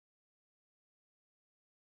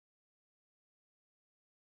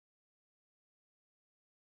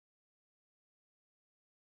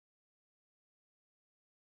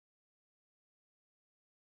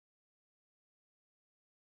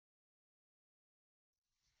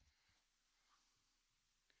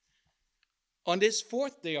On this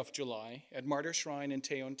 4th day of July at Martyr Shrine in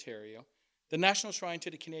Tay, Ontario, the National Shrine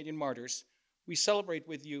to the Canadian Martyrs, we celebrate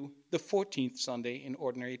with you the 14th Sunday in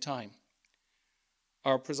Ordinary Time.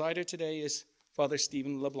 Our presider today is Father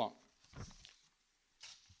Stephen LeBlanc.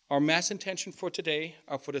 Our Mass intention for today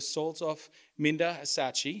are for the souls of Minda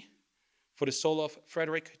Asachi, for the soul of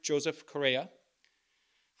Frederick Joseph Correa,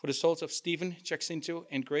 for the souls of Stephen Jacinto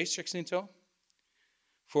and Grace Jacinto,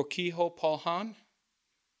 for Kiho Paul Han,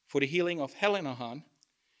 for the healing of Helena Han,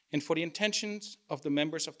 and for the intentions of the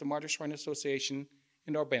members of the Martyr Shrine Association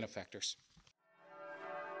and our benefactors.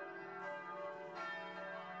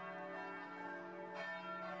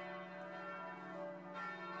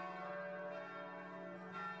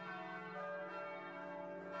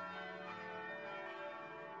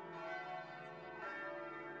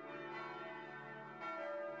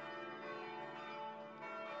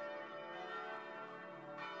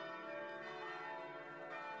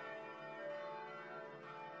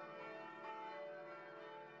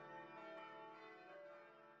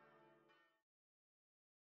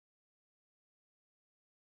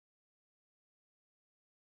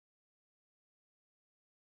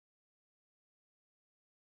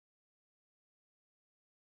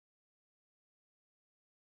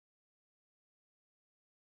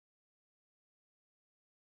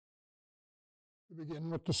 We begin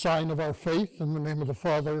with the sign of our faith in the name of the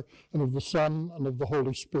Father, and of the Son, and of the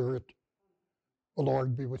Holy Spirit. The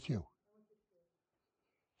Lord be with you.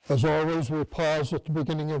 As always, we pause at the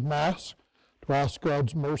beginning of Mass to ask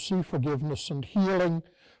God's mercy, forgiveness, and healing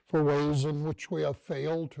for ways in which we have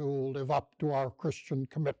failed to live up to our Christian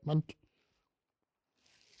commitment.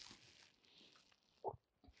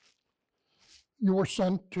 You were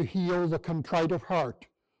sent to heal the contrite of heart.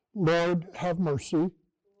 Lord, have mercy.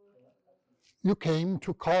 You came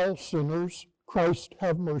to call sinners. Christ,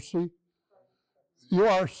 have mercy. You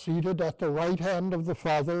are seated at the right hand of the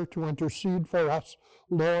Father to intercede for us.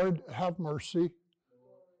 Lord, have mercy.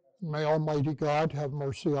 May Almighty God have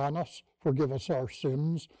mercy on us, forgive us our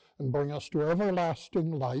sins, and bring us to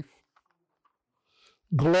everlasting life.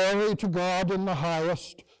 Glory to God in the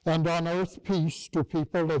highest, and on earth peace to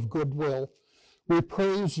people of good will. We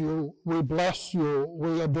praise you, we bless you,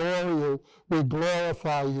 we adore you, we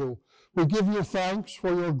glorify you. We give you thanks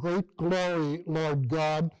for your great glory, Lord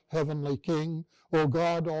God, Heavenly King, O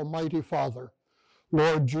God, Almighty Father.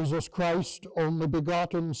 Lord Jesus Christ, only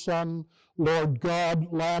begotten Son, Lord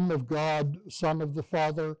God, Lamb of God, Son of the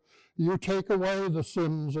Father, you take away the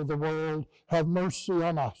sins of the world, have mercy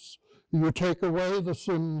on us. You take away the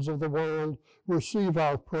sins of the world, receive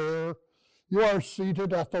our prayer. You are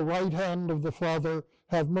seated at the right hand of the Father,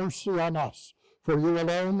 have mercy on us. For you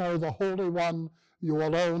alone are the Holy One, you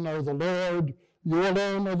alone are the Lord, you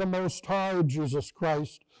alone are the Most High, Jesus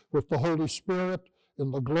Christ, with the Holy Spirit,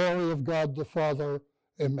 in the glory of God the Father.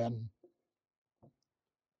 Amen.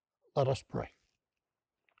 Let us pray.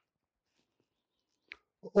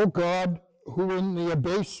 O God, who in the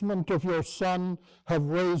abasement of your Son have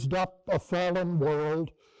raised up a fallen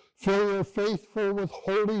world, fill your faithful with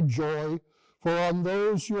holy joy, for on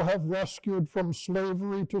those you have rescued from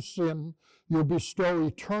slavery to sin, you bestow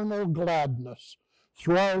eternal gladness.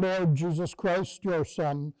 Through our Lord Jesus Christ, your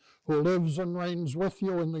Son, who lives and reigns with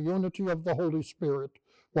you in the unity of the Holy Spirit,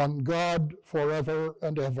 one God, forever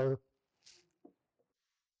and ever.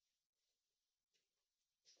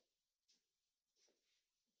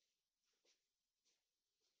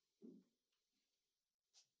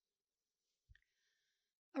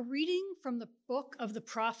 A reading from the book of the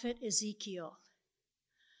prophet Ezekiel.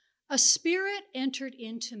 A spirit entered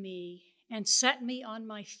into me and set me on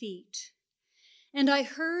my feet, and I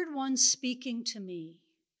heard one speaking to me,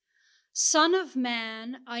 Son of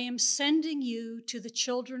man, I am sending you to the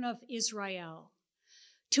children of Israel,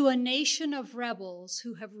 to a nation of rebels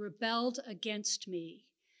who have rebelled against me.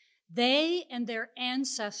 They and their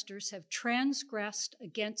ancestors have transgressed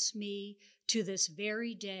against me to this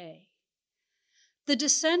very day. The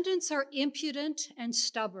descendants are impudent and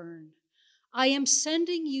stubborn. I am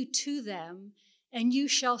sending you to them, and you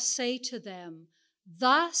shall say to them,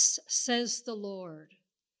 Thus says the Lord.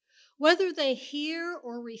 Whether they hear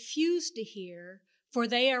or refuse to hear, for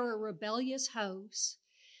they are a rebellious house,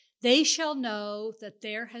 they shall know that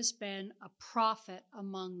there has been a prophet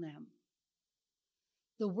among them.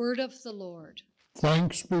 The word of the Lord.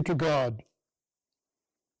 Thanks be to God.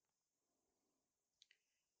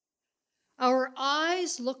 Our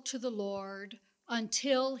eyes look to the Lord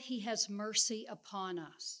until he has mercy upon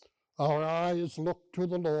us. Our eyes look to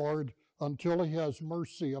the Lord until he has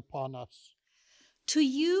mercy upon us. To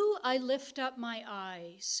you I lift up my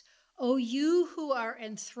eyes, O you who are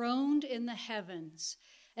enthroned in the heavens,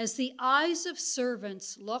 as the eyes of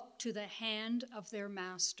servants look to the hand of their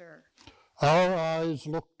master. Our eyes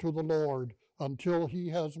look to the Lord until he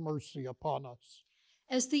has mercy upon us.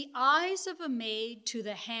 As the eyes of a maid to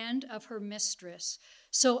the hand of her mistress,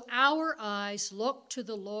 so our eyes look to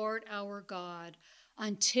the Lord our God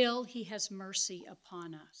until he has mercy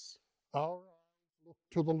upon us. Our eyes look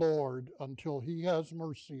to the Lord until he has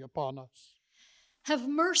mercy upon us. Have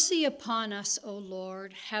mercy upon us, O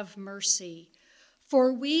Lord, have mercy,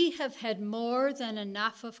 for we have had more than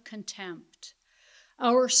enough of contempt.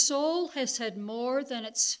 Our soul has had more than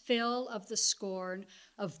its fill of the scorn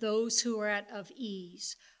of those who are at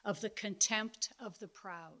ease, of the contempt of the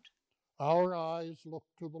proud. Our eyes look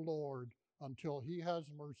to the Lord until he has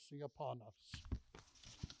mercy upon us.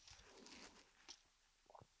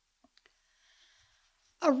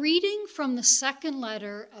 A reading from the second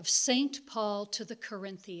letter of St. Paul to the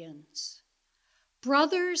Corinthians.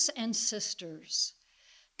 Brothers and sisters,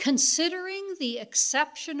 considering the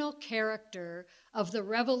exceptional character of the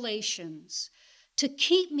revelations, to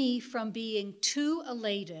keep me from being too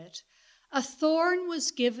elated, a thorn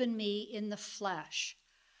was given me in the flesh,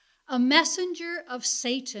 a messenger of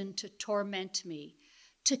Satan to torment me,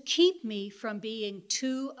 to keep me from being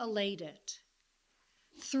too elated.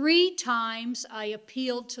 3 times I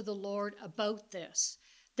appealed to the Lord about this,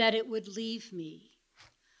 that it would leave me.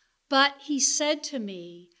 But he said to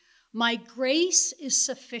me, "My grace is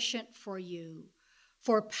sufficient for you,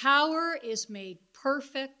 for power is made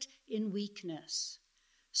perfect in weakness.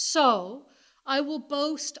 So I will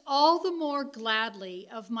boast all the more gladly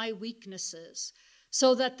of my weaknesses,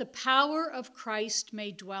 so that the power of Christ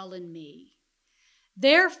may dwell in me.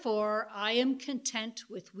 Therefore I am content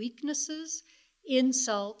with weaknesses,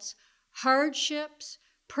 insults, hardships,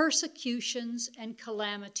 persecutions, and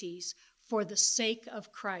calamities for the sake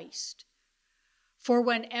of Christ. For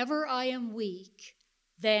whenever I am weak,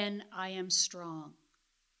 then I am strong."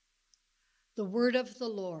 The word of the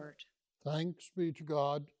Lord. Thanks be to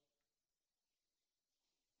God.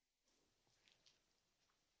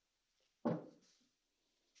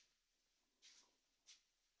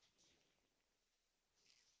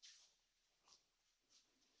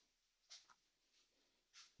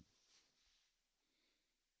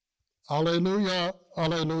 Alleluia,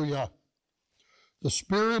 alleluia. The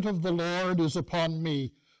Spirit of the Lord is upon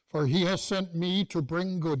me, for he has sent me to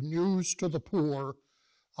bring good news to the poor.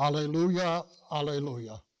 Alleluia,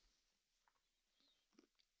 alleluia.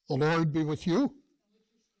 The Lord be with you.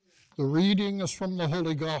 The reading is from the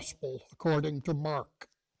Holy Gospel according to Mark.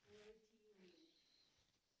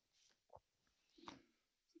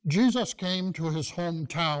 Jesus came to his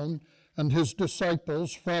hometown, and his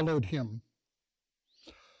disciples followed him.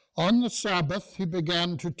 On the Sabbath, he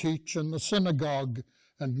began to teach in the synagogue,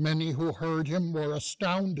 and many who heard him were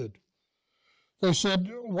astounded. They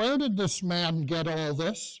said, "Where did this man get all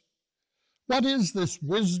this? What is this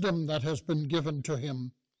wisdom that has been given to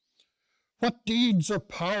him? What deeds of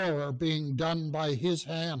power are being done by his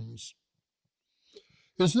hands?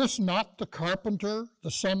 Is this not the carpenter,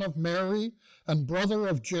 the son of Mary, and brother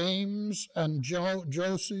of James, and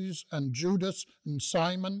Joses, and Judas, and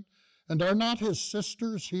Simon? And are not his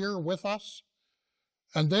sisters here with us?"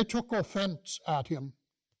 And they took offense at him.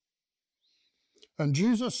 And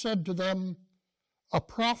Jesus said to them, "A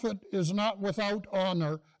prophet is not without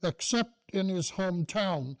honor except in his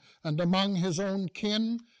hometown, and among his own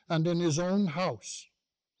kin, and in his own house."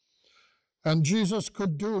 And Jesus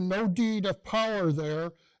could do no deed of power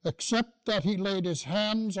there, except that he laid his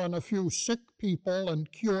hands on a few sick people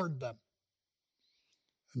and cured them.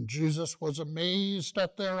 And Jesus was amazed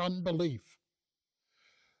at their unbelief.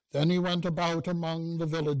 Then he went about among the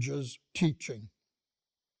villages teaching.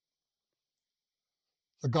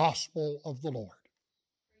 The Gospel of the Lord.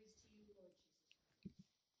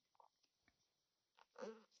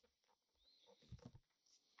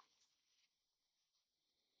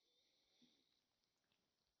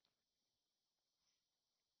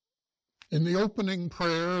 In the opening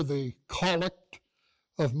prayer, the collect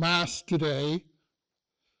of Mass today,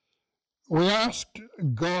 we asked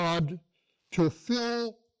God to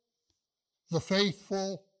fill the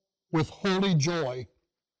faithful with holy joy.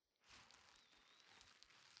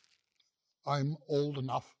 I'm old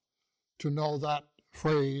enough to know that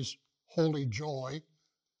phrase, holy joy,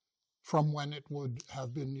 from when it would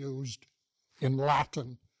have been used in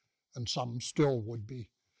Latin, and some still would be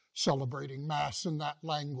celebrating Mass in that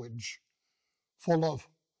language, full of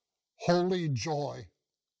holy joy.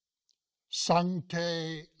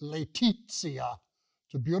 Sancte Laetitia.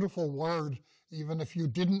 It's a beautiful word, even if you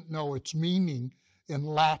didn't know its meaning in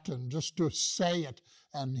Latin. Just to say it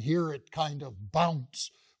and hear it kind of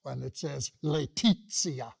bounce when it says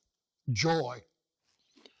Laetitia, joy.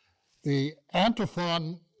 The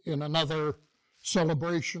antiphon in another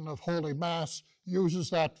celebration of Holy Mass uses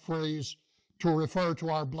that phrase to refer to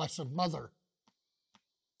our Blessed Mother,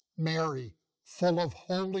 Mary, full of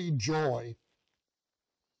holy joy.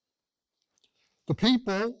 The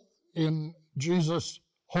people in Jesus'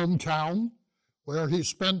 hometown, where he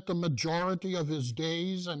spent the majority of his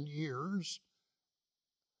days and years,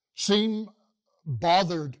 seem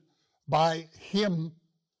bothered by him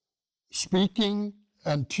speaking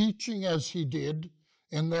and teaching as he did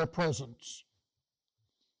in their presence.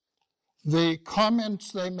 The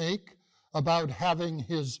comments they make about having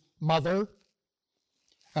his mother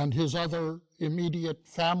and his other immediate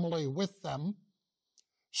family with them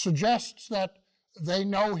suggests that they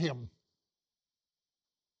know him.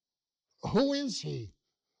 Who is he?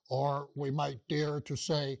 Or we might dare to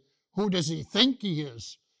say, who does he think he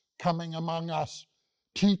is, coming among us,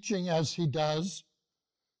 teaching as he does,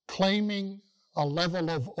 claiming a level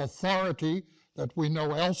of authority that we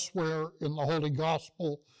know elsewhere in the Holy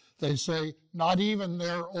Gospel, they say not even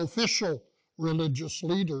their official religious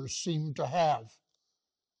leaders seem to have.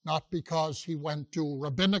 Not because he went to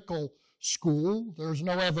rabbinical school. There's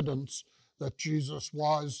no evidence that Jesus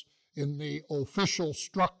was, in the official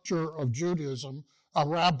structure of Judaism, a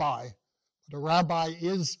rabbi. But a rabbi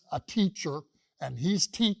is a teacher, and he's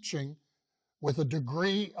teaching with a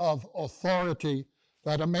degree of authority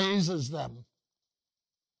that amazes them.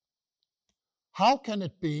 How can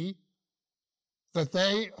it be that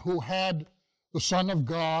they who had the Son of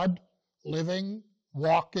God living,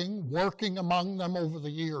 walking, working among them over the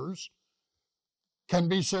years can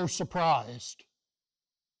be so surprised?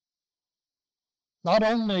 Not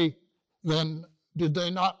only then did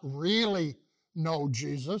they not really know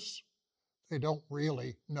Jesus, they don't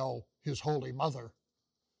really know his Holy Mother,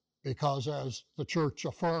 because as the Church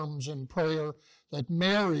affirms in prayer, that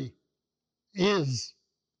Mary is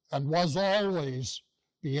and was always,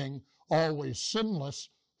 being always sinless,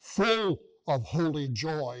 full of holy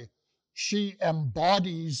joy. She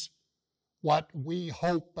embodies what we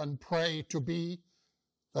hope and pray to be,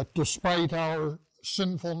 that despite our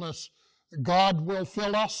sinfulness, God will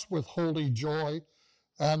fill us with holy joy,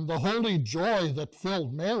 and the holy joy that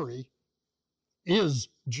filled Mary is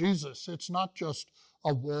Jesus. It's not just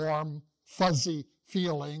a warm, fuzzy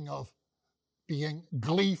feeling of being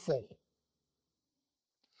gleeful.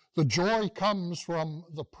 The joy comes from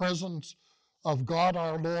the presence of God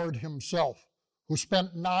our Lord himself, who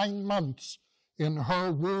spent 9 months in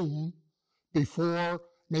her womb before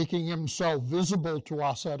making himself visible to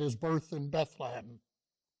us at his birth in Bethlehem.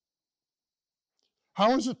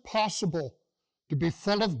 How is it possible to be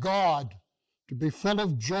full of God, to be full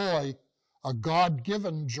of joy, a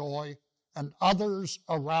God-given joy, and others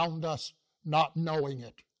around us not knowing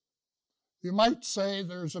it? You might say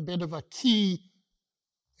there's a bit of a key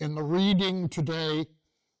in the reading today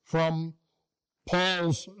from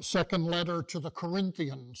Paul's second letter to the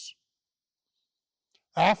Corinthians.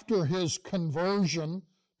 After his conversion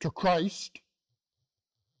to Christ,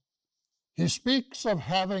 he speaks of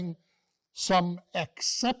having some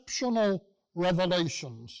exceptional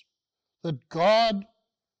revelations, that God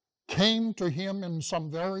came to him in some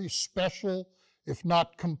very special, if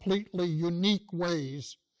not completely unique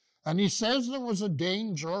ways. And he says there was a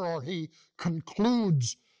danger, or he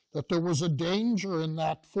concludes that there was a danger in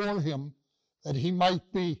that for him, that he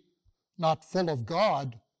might be not full of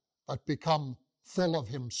God, but become full of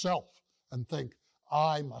himself and think,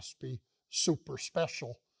 I must be super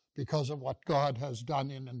special because of what God has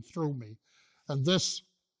done in and through me. And this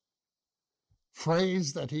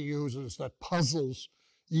phrase that he uses that puzzles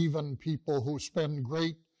even people who spend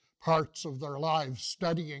great parts of their lives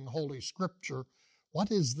studying Holy Scripture.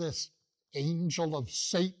 What is this angel of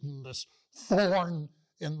Satan, this thorn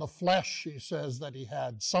in the flesh, he says, that he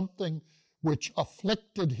had, something which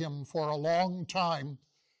afflicted him for a long time,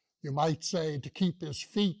 you might say, to keep his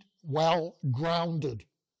feet well grounded,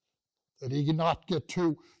 that he not get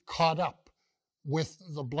too caught up with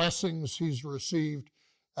the blessings he's received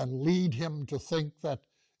and lead him to think that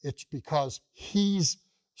it's because he's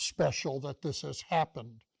special that this has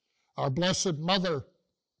happened. Our Blessed Mother,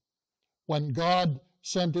 when God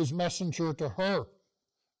sent his messenger to her,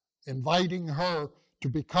 inviting her to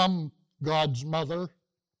become God's mother,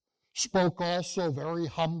 spoke also very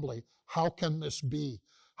humbly, how can this be?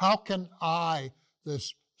 How can I,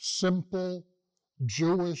 this simple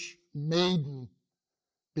Jewish maiden,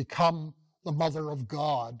 become the mother of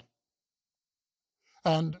God?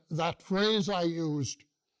 And that phrase I used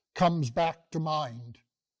comes back to mind.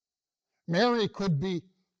 Mary could be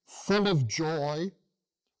full of joy,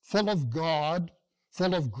 full of God,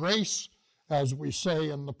 full of grace, as we say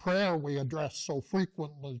in the prayer we address so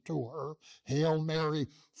frequently to her, Hail Mary,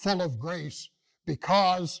 full of grace,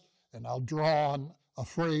 because, and I'll draw on a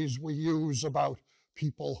phrase we use about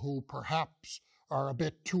people who perhaps are a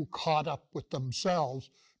bit too caught up with themselves,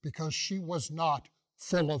 because she was not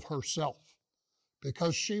full of herself,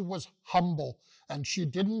 because she was humble, and she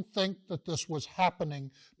didn't think that this was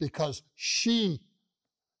happening because she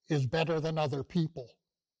is better than other people.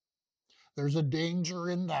 There's a danger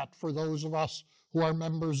in that for those of us who are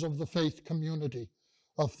members of the faith community,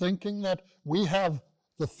 of thinking that we have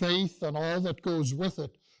the faith and all that goes with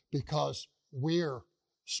it because we're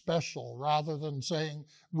special, rather than saying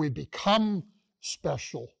we become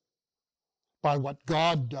special by what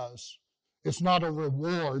God does. It's not a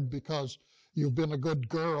reward because you've been a good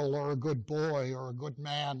girl or a good boy or a good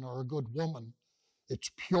man or a good woman. It's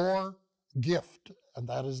pure gift, and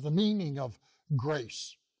that is the meaning of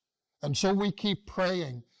grace. And so we keep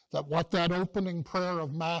praying that what that opening prayer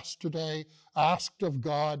of Mass today asked of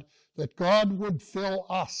God, that God would fill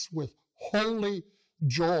us with holy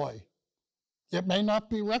joy. It may not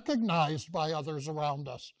be recognized by others around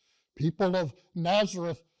us. People of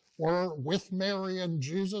Nazareth were with Mary and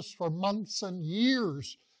Jesus for months and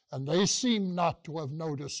years, and they seem not to have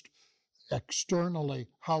noticed externally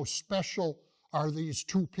how special are these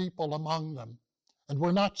two people among them. And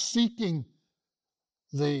we're not seeking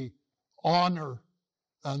the honor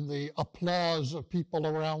and the applause of people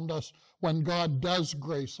around us when God does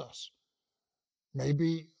grace us.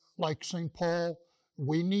 Maybe, like St. Paul,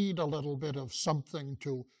 we need a little bit of something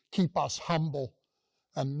to keep us humble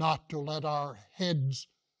and not to let our heads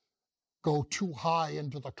go too high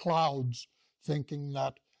into the clouds, thinking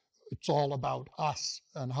that it's all about us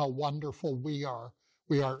and how wonderful we are.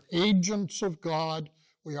 We are agents of God.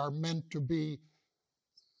 We are meant to be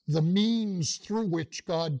the means through which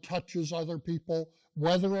God touches other people,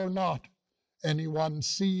 whether or not anyone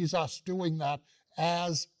sees us doing that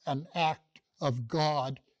as an act of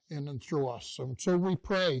God in and through us. And so we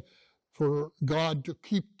pray for God to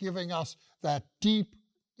keep giving us that deep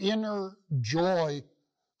inner joy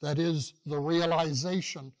that is the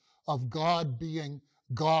realization of God being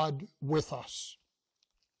God with us.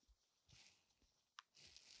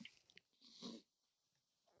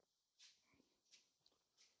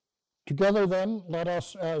 Together then, let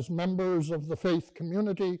us as members of the faith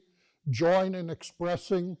community join in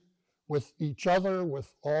expressing with each other,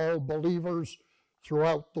 with all believers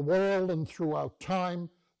throughout the world and throughout time,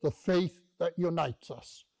 the faith that unites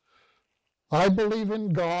us. I believe in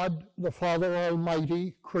God, the Father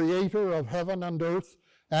Almighty, creator of heaven and earth,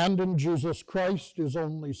 and in Jesus Christ, his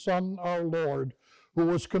only Son, our Lord, who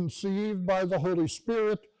was conceived by the Holy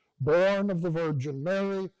Spirit, born of the Virgin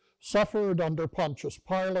Mary, suffered under Pontius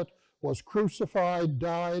Pilate, was crucified,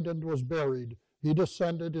 died, and was buried. He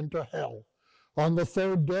descended into hell. On the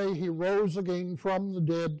third day he rose again from the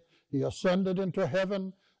dead. He ascended into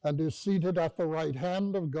heaven and is seated at the right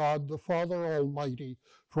hand of God, the Father Almighty.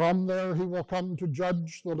 From there he will come to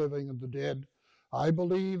judge the living and the dead. I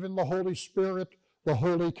believe in the Holy Spirit, the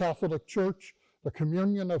Holy Catholic Church, the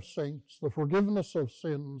communion of saints, the forgiveness of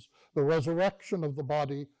sins, the resurrection of the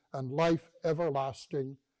body, and life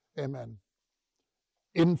everlasting. Amen.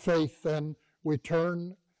 In faith, then, we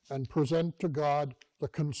turn and present to God the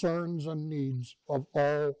concerns and needs of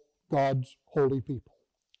all God's holy people.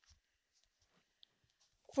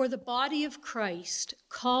 For the body of Christ,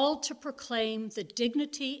 called to proclaim the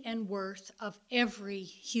dignity and worth of every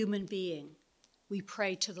human being, we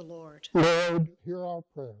pray to the Lord. Lord, hear our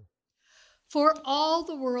prayer. For all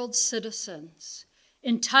the world's citizens,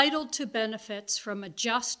 entitled to benefits from a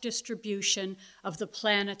just distribution of the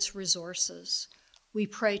planet's resources, we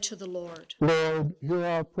pray to the Lord. Lord, hear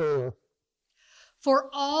our prayer. For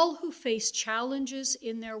all who face challenges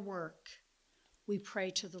in their work, we pray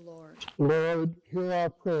to the Lord. Lord, hear our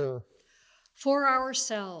prayer. For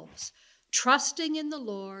ourselves, trusting in the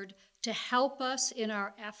Lord to help us in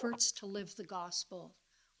our efforts to live the gospel,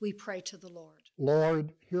 we pray to the Lord.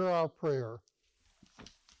 Lord, hear our prayer.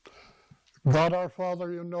 God our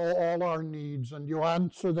Father, you know all our needs, and you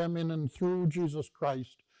answer them in and through Jesus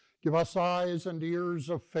Christ. Give us eyes and ears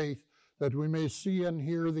of faith, that we may see and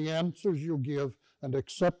hear the answers you give and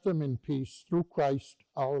accept them in peace through Christ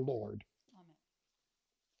our Lord. Amen.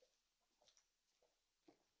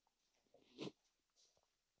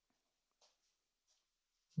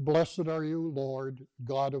 Blessed are you, Lord,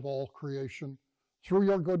 God of all creation. Through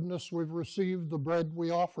your goodness we've received the bread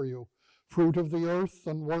we offer you, fruit of the earth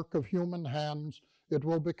and work of human hands. It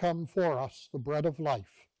will become for us the bread of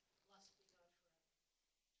life.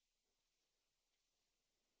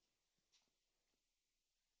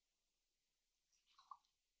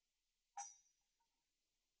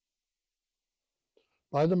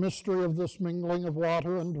 By the mystery of this mingling of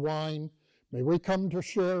water and wine, may we come to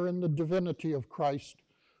share in the divinity of Christ,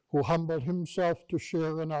 who humbled himself to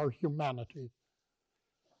share in our humanity.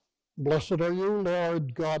 Blessed are you,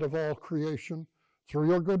 Lord, God of all creation. Through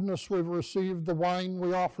your goodness we've received the wine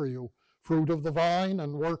we offer you, fruit of the vine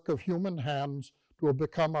and work of human hands, will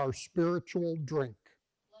become our spiritual drink.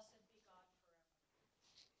 Blessed be God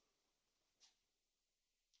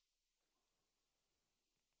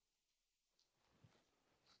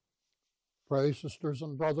forever. Pray, sisters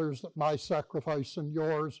and brothers, that my sacrifice and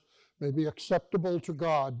yours may be acceptable to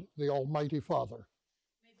God, the Almighty Father.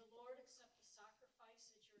 May the Lord accept the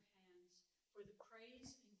sacrifice at your hands for the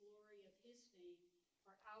praise and glory of his name,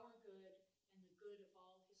 for our good and the good of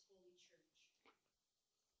all his holy church.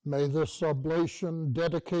 May this oblation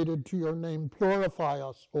dedicated to your name purify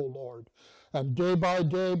us, O Lord, and day by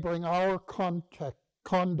day bring our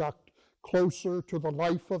conduct closer to the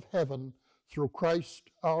life of heaven through Christ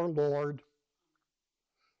our Lord.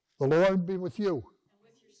 The Lord be with you. And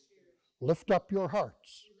with your spirit. Lift up your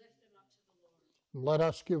hearts. We lift them up to the Lord. And let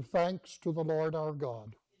us give thanks to the Lord our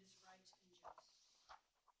God. It is right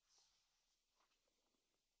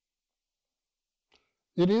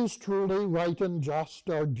and just. It is truly right and just,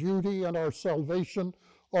 our duty and our salvation,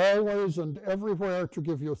 always and everywhere to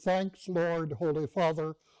give you thanks, Lord, Holy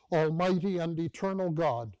Father, Almighty and eternal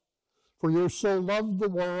God. For you so loved the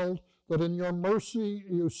world that in your mercy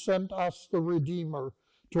you sent us the Redeemer,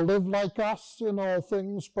 to live like us in all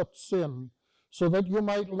things but sin, so that you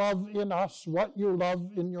might love in us what you love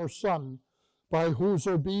in your Son, by whose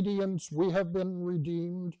obedience we have been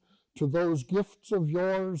redeemed to those gifts of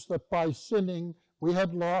yours that by sinning we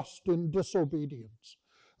had lost in disobedience.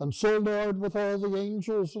 And so, Lord, with all the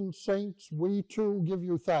angels and saints, we too give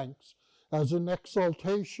you thanks, as in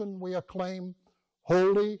exaltation we acclaim,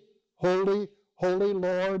 Holy, holy, holy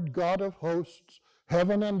Lord, God of hosts,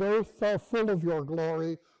 heaven and earth are full of your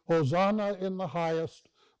glory. Hosanna in the highest.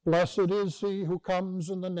 Blessed is he who comes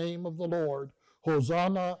in the name of the Lord.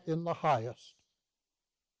 Hosanna in the highest.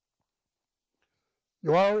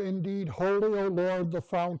 You are indeed holy, O Lord, the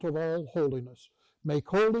fount of all holiness. Make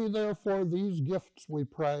holy, therefore, these gifts, we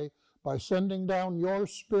pray, by sending down your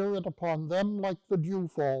Spirit upon them like the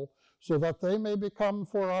dewfall, so that they may become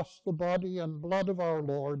for us the body and blood of our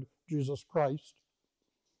Lord Jesus Christ.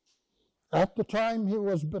 At the time he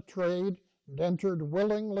was betrayed and entered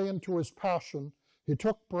willingly into his passion, he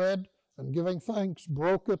took bread and, giving thanks,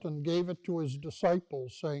 broke it and gave it to his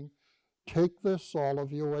disciples, saying, Take this, all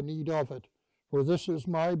of you, and eat of it, for this is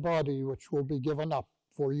my body which will be given up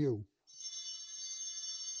for you.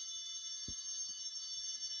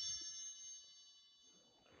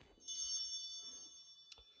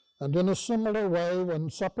 And in a similar way, when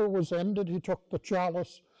supper was ended, he took the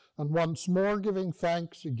chalice, and once more giving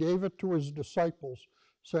thanks, he gave it to his disciples,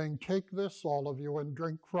 saying, Take this, all of you, and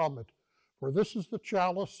drink from it, for this is the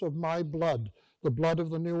chalice of my blood, the blood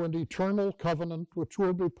of the new and eternal covenant, which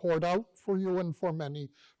will be poured out for you and for many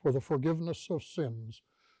for the forgiveness of sins.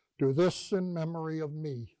 Do this in memory of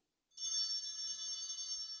me.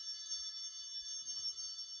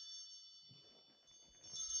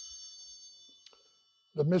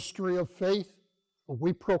 The mystery of faith,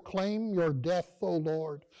 we proclaim your death, O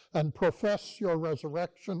Lord, and profess your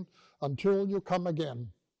resurrection until you come again.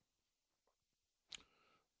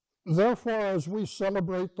 Therefore, as we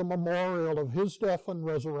celebrate the memorial of his death and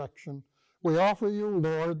resurrection, we offer you,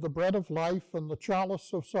 Lord, the bread of life and the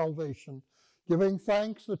chalice of salvation, giving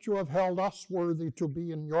thanks that you have held us worthy to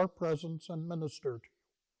be in your presence and minister to you.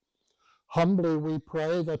 Humbly we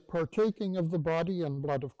pray that, partaking of the body and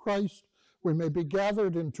blood of Christ, we may be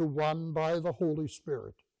gathered into one by the Holy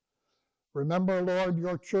Spirit. Remember, Lord,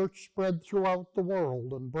 your church spread throughout the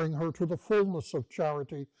world, and bring her to the fullness of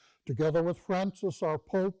charity, together with Francis, our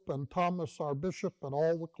Pope, and Thomas, our Bishop, and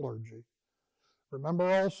all the clergy. Remember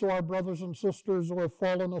also our brothers and sisters who have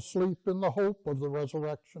fallen asleep in the hope of the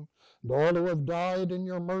resurrection, and all who have died in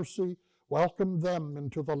your mercy. Welcome them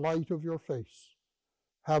into the light of your face.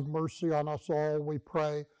 Have mercy on us all, we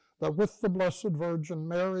pray, that with the Blessed Virgin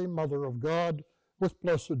Mary, Mother of God, with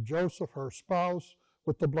Blessed Joseph, her spouse,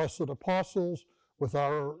 with the blessed apostles, with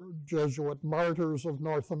our Jesuit martyrs of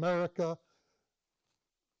North America,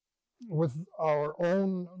 with our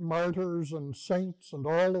own martyrs and saints and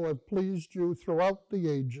all who have pleased you throughout the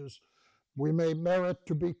ages, we may merit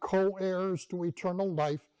to be co-heirs to eternal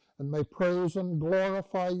life, and may praise and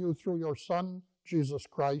glorify you through your Son, Jesus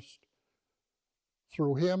Christ.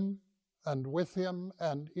 Through him, and with him,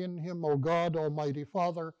 and in him, O God, Almighty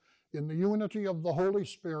Father, in the unity of the Holy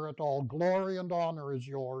Spirit, all glory and honor is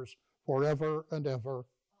yours forever and ever.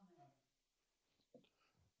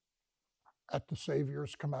 At the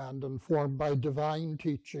Savior's command, informed by divine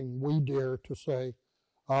teaching, we dare to say,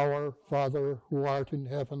 Our Father, who art in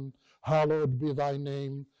heaven, hallowed be thy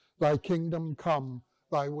name. Thy kingdom come,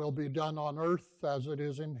 thy will be done on earth as it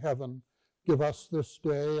is in heaven. Give us this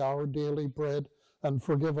day our daily bread, and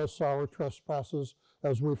forgive us our trespasses,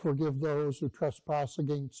 as we forgive those who trespass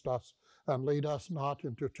against us. And lead us not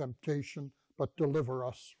into temptation, but deliver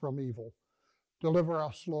us from evil. Deliver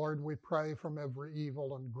us, Lord, we pray, from every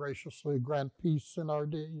evil, and graciously grant peace in our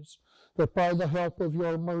days, that by the help of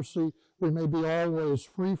your mercy we may be always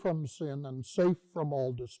free from sin and safe from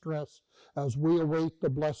all distress, as we await the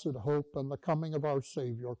blessed hope and the coming of our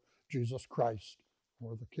Savior, Jesus Christ.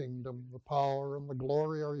 For the kingdom, the power, and the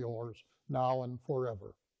glory are yours, now and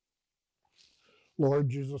forever. Lord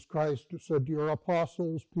Jesus Christ, who said to your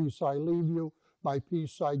apostles, Peace I leave you, my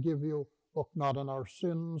peace I give you, look not on our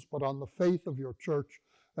sins, but on the faith of your church,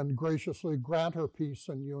 and graciously grant her peace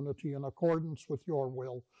and unity in accordance with your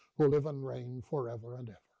will, who live and reign forever and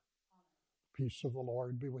ever. Peace of the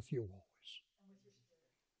Lord be with you always.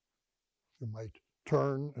 You might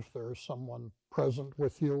turn, if there is someone present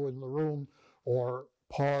with you in the room, or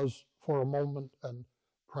pause for a moment and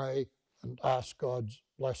pray and ask God's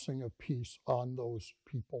blessing of peace on those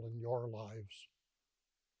people in your lives.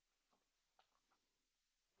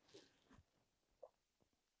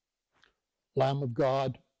 Lamb of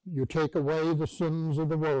God, you take away the sins of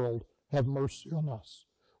the world, have mercy on us.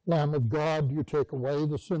 Lamb of God, you take away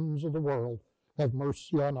the sins of the world, have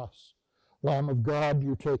mercy on us. Lamb of God,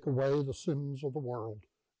 you take away the sins of the world,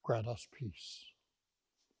 grant us peace.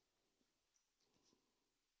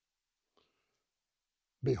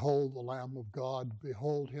 Behold the Lamb of God,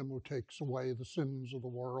 behold him who takes away the sins of the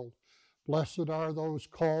world. Blessed are those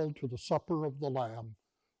called to the supper of the Lamb.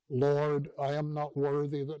 Lord, I am not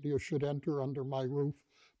worthy that you should enter under my roof,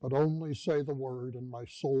 but only say the word, and my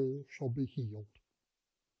soul shall be healed.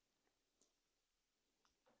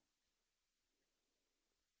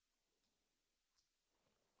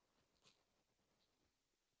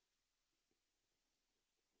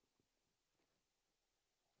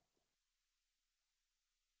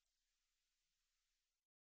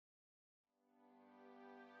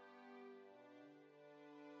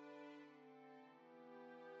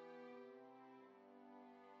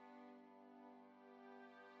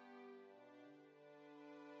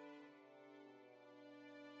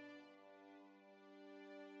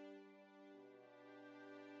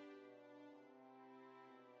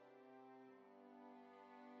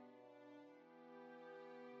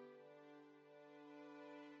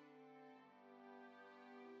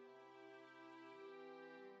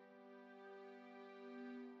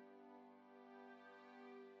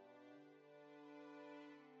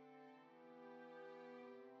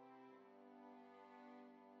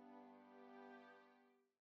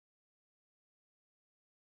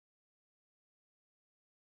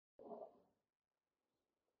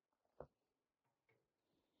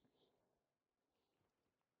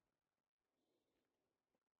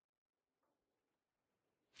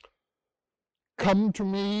 Come to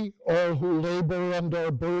me, all who labor and are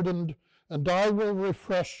burdened, and I will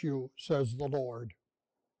refresh you, says the Lord.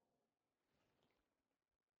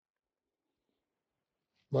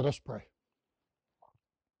 Let us pray.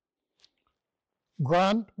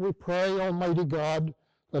 Grant, we pray, Almighty God,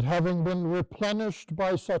 that having been replenished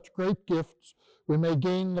by such great gifts, we may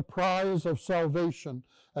gain the prize of salvation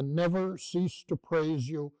and never cease to praise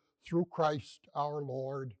you through Christ our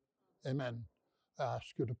Lord. Amen. I ask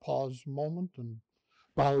you to pause a moment and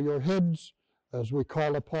bow your heads as we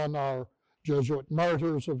call upon our Jesuit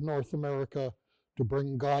martyrs of North America to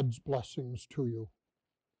bring God's blessings to you.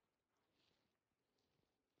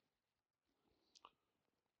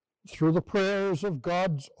 Through the prayers of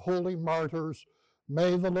God's holy martyrs,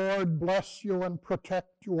 may the Lord bless you and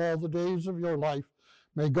protect you all the days of your life.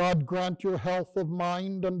 May God grant you health of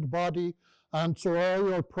mind and body, answer all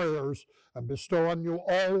your prayers, and bestow on you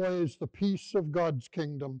always the peace of God's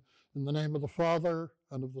kingdom. In the name of the Father,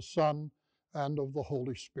 and of the Son, and of the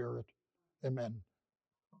Holy Spirit. Amen.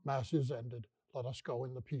 Mass is ended. Let us go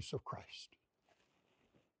in the peace of Christ.